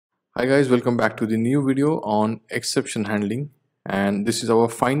Hi guys, welcome back to the new video on exception handling, and this is our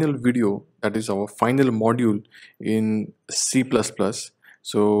final video, that is our final module in C++.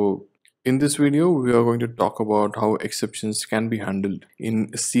 So in this video we are going to talk about how exceptions can be handled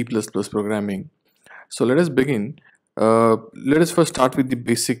in C++ programming. So let us begin. Let us first start with the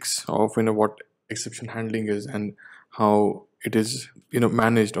basics of what exception handling is and how it is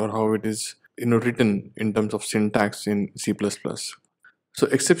managed, or how it is written in terms of syntax in C++. So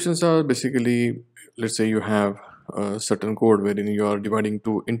exceptions are basically, let's say you have a certain code wherein you are dividing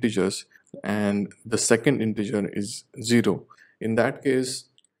two integers and the second integer is 0. In that case,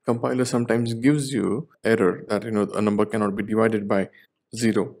 compiler sometimes gives you error that a number cannot be divided by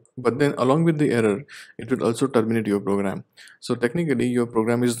 0. But then along with the error, it will also terminate your program. So technically your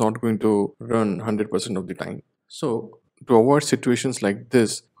program is not going to run 100% of the time. So to avoid situations like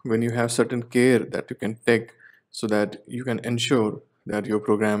this, when you have certain care that you can take so that you can ensure that your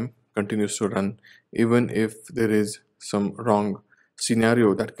program continues to run even if there is some wrong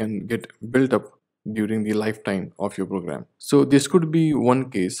scenario that can get built up during the lifetime of your program. So this could be one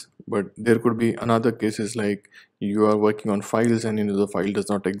case, but there could be another cases like you are working on files and the file does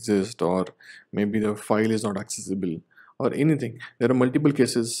not exist, or maybe the file is not accessible, or anything. There are multiple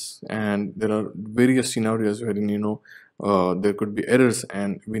cases and there are various scenarios wherein there could be errors,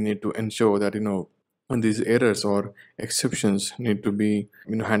 and we need to ensure that and these errors or exceptions need to be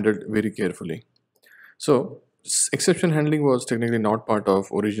handled very carefully. So exception handling was technically not part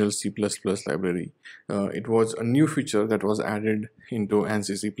of original C++ library. It was a new feature that was added into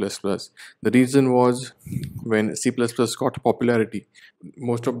ANSI C++. The reason was when C++ got popularity,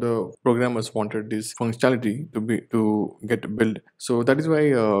 most of the programmers wanted this functionality to get built. So that is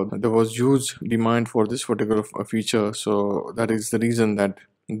why there was huge demand for this particular feature. So that is the reason that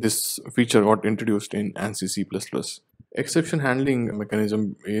this feature got introduced in ANSI C++. Exception handling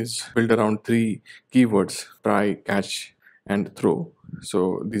mechanism is built around three keywords: try, catch, and throw.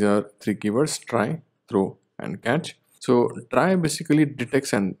 So these are three keywords: try, throw, and catch. So try basically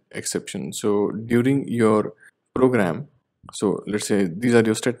detects an exception. So during your program, so let's say these are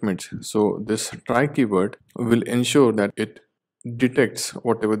your statements. So this try keyword will ensure that it detects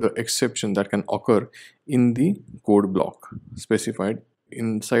whatever the exception that can occur in the code block specified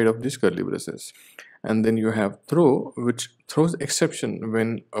inside of these curly braces. And then you have throw, which throws exception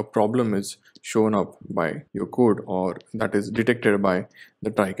when a problem is shown up by your code or that is detected by the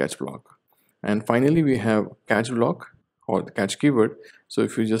try catch block. And finally we have catch block or the catch keyword. So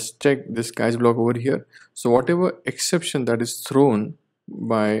if you just check this catch block over here, so whatever exception that is thrown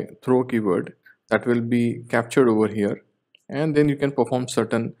by throw keyword, that will be captured over here, and then you can perform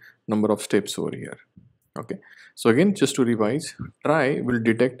certain number of steps over here. Okay, so again, just to revise, try will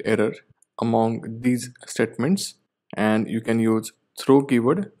detect error among these statements, and you can use throw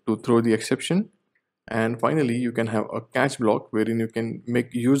keyword to throw the exception. And finally you can have a catch block wherein you can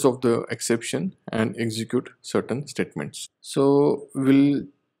make use of the exception and execute certain statements. So we'll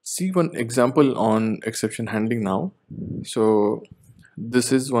see one example on exception handling now. So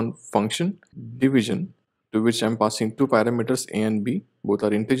this is one function division, to which I'm passing two parameters a and b, both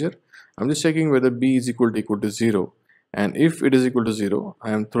are integer. I'm just checking whether b is equal to 0, and if it is equal to 0,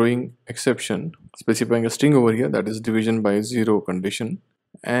 I am throwing exception, specifying a string over here, that is division by 0 condition.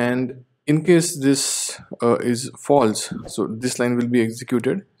 And in case this is false, so this line will be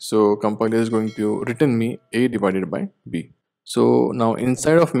executed. So compiler is going to return me a divided by b. So now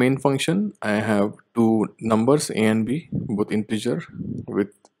inside of main function, I have two numbers a and b, both integer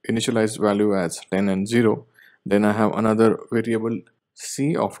with initialized value as 10 and 0. Then I have another variable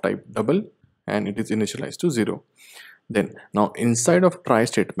c of type double, and it is initialized to 0. Then now inside of try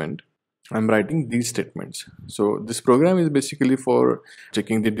statement, I'm writing these statements. So this program is basically for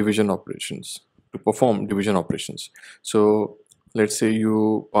checking the division operations, to perform division operations. So let's say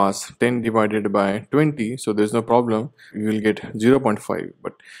you pass 10 divided by 20, so there's no problem, you will get 0.5.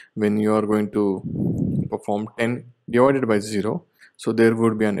 But when you are going to perform 10 divided by 0, so there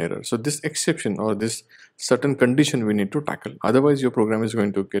would be an error. So this exception or this certain condition we need to tackle, otherwise your program is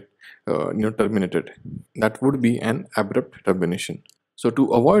going to get terminated. That would be an abrupt termination. So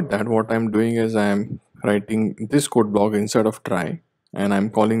to avoid that, what I'm doing is I'm writing this code block inside of try, and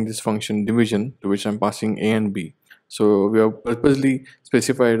I'm calling this function division, to which I'm passing a and b. So we have purposely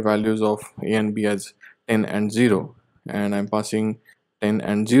specified values of a and b as 10 and 0, and I'm passing 10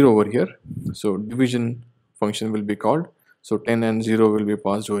 and 0 over here. So division function will be called. So 10 and 0 will be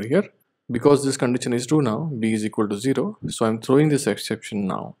passed over here. Because this condition is true now, b is equal to 0, so I'm throwing this exception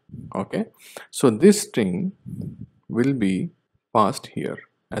now. Okay, so this string will be passed here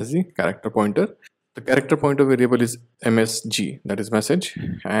as the character pointer, The character pointer variable is msg, that is message,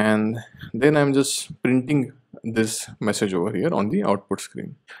 and then I'm just printing this message over here on the output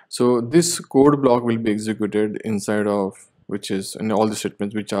screen. So this code block will be executed inside of, which is in all the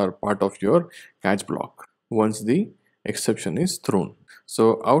statements which are part of your catch block once the exception is thrown.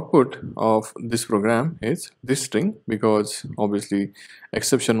 So output of this program is this string, because obviously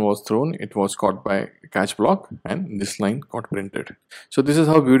exception was thrown, it was caught by catch block, and this line got printed. So this is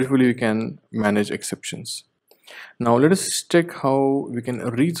how beautifully we can manage exceptions. Now let us check how we can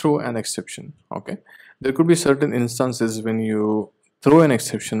rethrow an exception. Okay, there could be certain instances when you throw an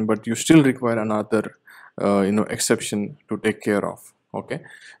exception but you still require another exception to take care of. Okay,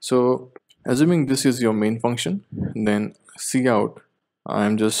 so assuming this is your main function, then cout,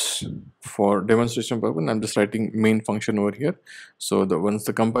 I'm just, for demonstration purpose, I'm just writing main function over here. So once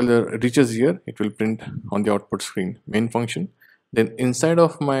the compiler reaches here, it will print on the output screen main function. Then inside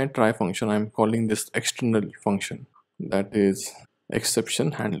of my try function, I'm calling this external function, that is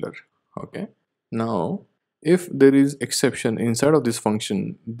exception handler. Okay, now if there is exception inside of this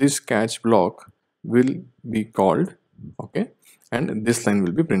function, this catch block will be called, okay, and this line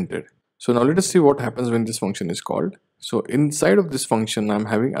will be printed. So now let us see what happens when this function is called. So inside of this function, I'm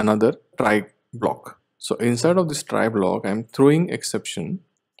having another try block. So inside of this try block, I'm throwing exception,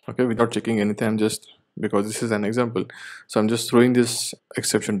 okay, without checking anything. I'm just, because this is an example, so I'm just throwing this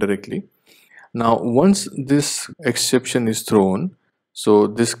exception directly. Now once this exception is thrown, so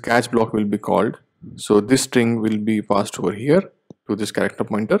this catch block will be called. So this string will be passed over here to this character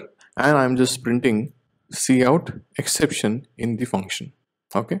pointer, and I'm just printing cout exception in the function.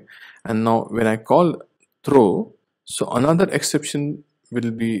 Okay, and now when I call throw, so another exception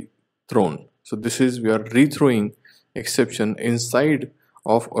will be thrown. So this is, we are rethrowing exception inside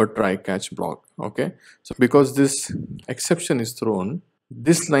of a try catch block. Okay, so because this exception is thrown,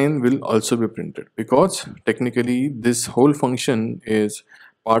 this line will also be printed, because technically this whole function is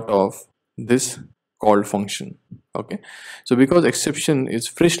part of this called function. Okay, so because exception is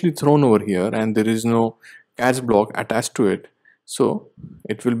freshly thrown over here and there is no catch block attached to it, so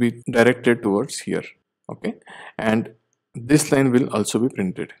it will be directed towards here. Okay, and this line will also be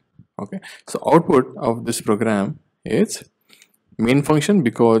printed. Okay, so output of this program is main function,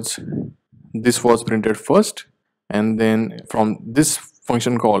 because this was printed first, and then from this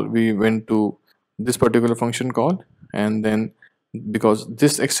function call we went to this particular function call, and then because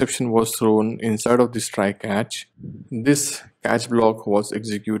this exception was thrown inside of this try catch, this catch block was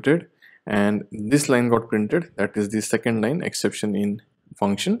executed and this line got printed, that is the second line exception in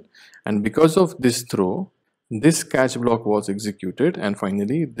function. And because of this throw, this catch block was executed, and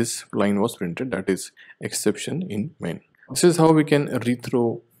finally this line was printed, that is exception in main. This is how we can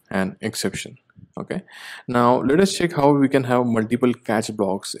rethrow an exception. Okay, now let us check how we can have multiple catch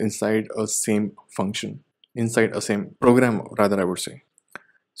blocks inside a same function, inside a same program rather, I would say.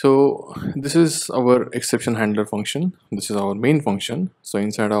 So this is our exception handler function, this is our main function. So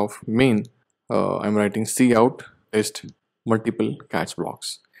inside of main, I'm writing cout test multiple catch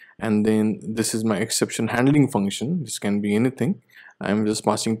blocks, and then this is my exception handling function. This can be anything. I'm just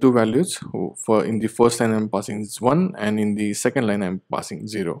passing two values. For in the first line I'm passing 1, and in the second line I'm passing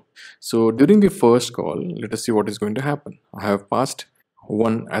 0. So during the first call, let us see what is going to happen. I have passed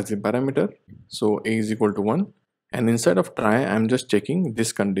 1 as the parameter, so a is equal to 1, and inside of try I'm just checking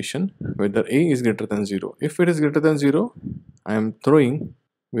this condition whether a is greater than 0. If it is greater than 0, I am throwing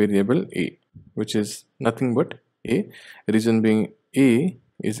variable a, which is nothing but a, reason being a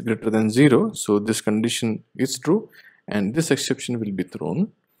is greater than 0, so this condition is true and this exception will be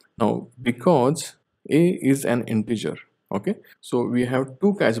thrown. Now because a is an integer, okay, so we have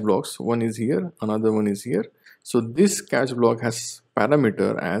two catch blocks, one is here, another one is here. So this catch block has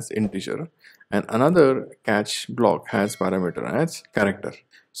parameter as integer and another catch block has parameter as character.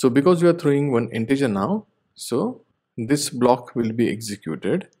 So because we are throwing one integer now, so this block will be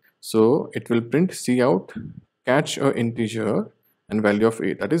executed. So it will print cout catch a integer and value of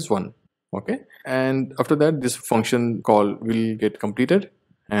a, that is 1. Okay, and after that this function call will get completed,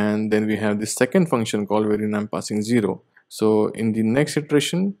 and then we have the second function call wherein I'm passing 0. So in the next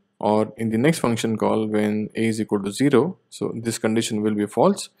iteration or in the next function call, when a is equal to 0, so this condition will be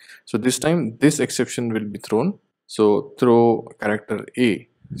false. So this time this exception will be thrown, so throw character a.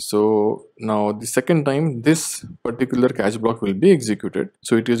 So now the second time this particular catch block will be executed,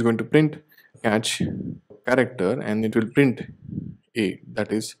 so it is going to print catch character and it will print a,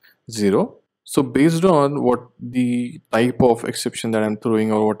 that is 0. So based on what the type of exception that I'm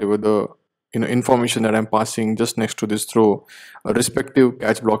throwing or whatever the information that I'm passing just next to this throw, a respective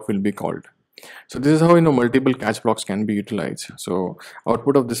catch block will be called. So this is how multiple catch blocks can be utilized. So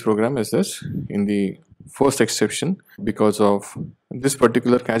output of this program is this. In the first exception, because of this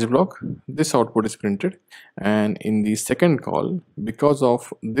particular catch block, this output is printed, and in the second call, because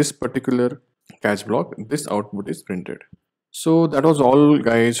of this particular catch block, this output is printed. So that was all,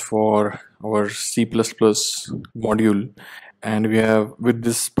 guys, for our C++ module, and we have, with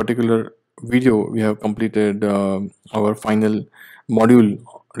this particular video, we have completed our final module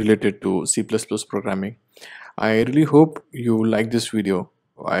related to C++ programming. I really hope you like this video.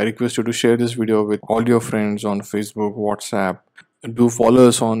 I request you to share this video with all your friends on Facebook, WhatsApp. Do follow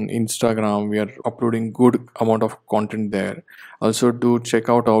us on Instagram. We are uploading good amount of content there. Also do check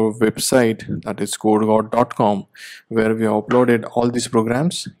out our website, that is Kodegod.com, where we have uploaded all these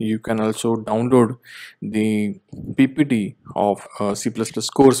programs. You can also download the PPT of C++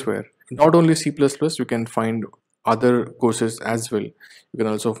 courseware. Not only C++, you can find other courses as well. You can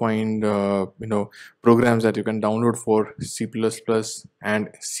also find programs that you can download for C++ and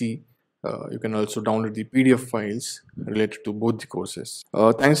C. You can also download the PDF files related to both the courses.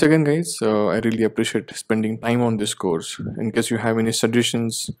 Thanks again, guys. I really appreciate spending time on this course. In case you have any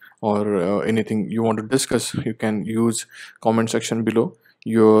suggestions or anything you want to discuss, you can use comment section below.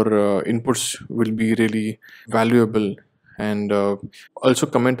 Your inputs will be really valuable, and also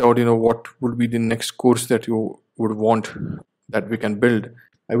comment out what would be the next course that you would want that we can build.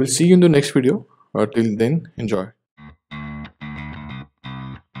 I will see you in the next video. Till then, enjoy.